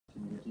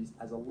minorities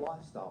as a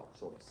lifestyle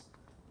choice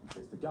and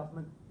says the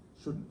government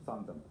shouldn't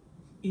fund them.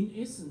 In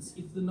essence,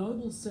 if the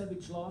noble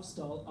savage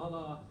lifestyle a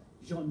la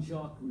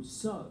Jean-Jacques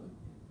Rousseau,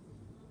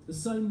 the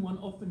same one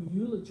often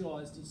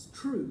eulogised, is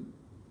true,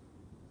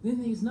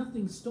 then there's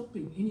nothing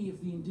stopping any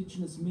of the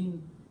Indigenous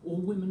men or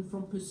women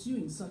from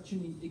pursuing such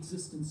an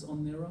existence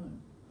on their own.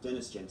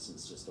 Dennis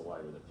Jensen's just away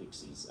with the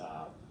Pixies.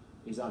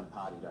 His own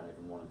party don't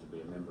even want him to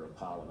be a member of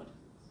Parliament.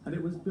 And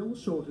it was Bill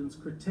Shorten's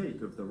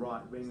critique of the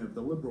right wing of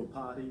the Liberal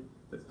Party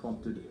that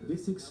prompted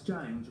this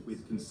exchange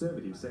with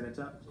Conservative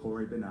Senator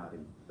Cory Bernardi.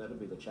 That'll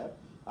be the chap.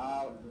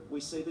 We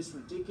see this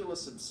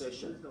ridiculous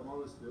obsession. He's not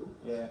honest, Bill.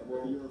 Yeah,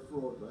 well... You're a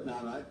fraud, mate.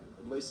 No, mate.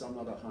 At least I'm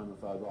not a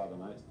homophobe either,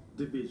 mate.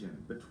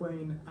 Division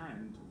between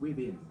and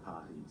within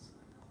parties.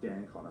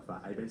 Dan Conifer,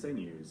 ABC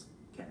News,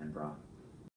 Canberra.